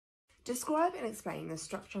Describe and explain the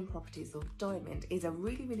structure and properties of diamond is a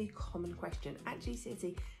really common question at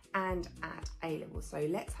GCSE and at A-level. So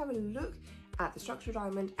let's have a look at the structure of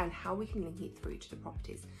diamond and how we can link it through to the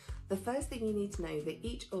properties. The first thing you need to know that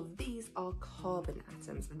each of these are carbon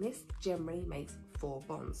atoms, and this generally makes 4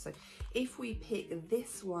 bonds. So if we pick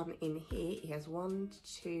this one in here, it has 1,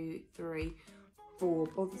 2, 3, 4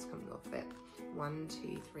 bonds coming off it. 1,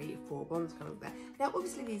 2, 3, 4 bonds coming off there. Now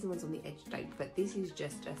obviously these are ones on the edge don't, but this is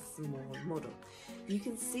just a small model. You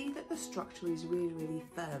can see that the structure is really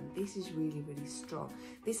firm. This is really strong.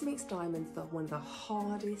 This makes diamonds one of the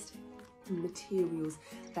hardest materials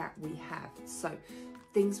that we have. So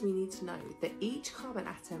things we need to know, that each carbon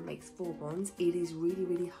atom makes 4 bonds. It is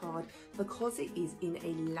really hard because it is in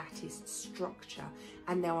a lattice structure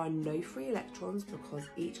and there are no free electrons because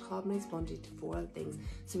each carbon is bonded to 4 other things,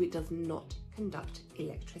 so it does not conduct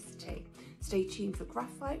electricity. Stay tuned for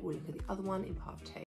graphite. We'll look at the other one in part 2.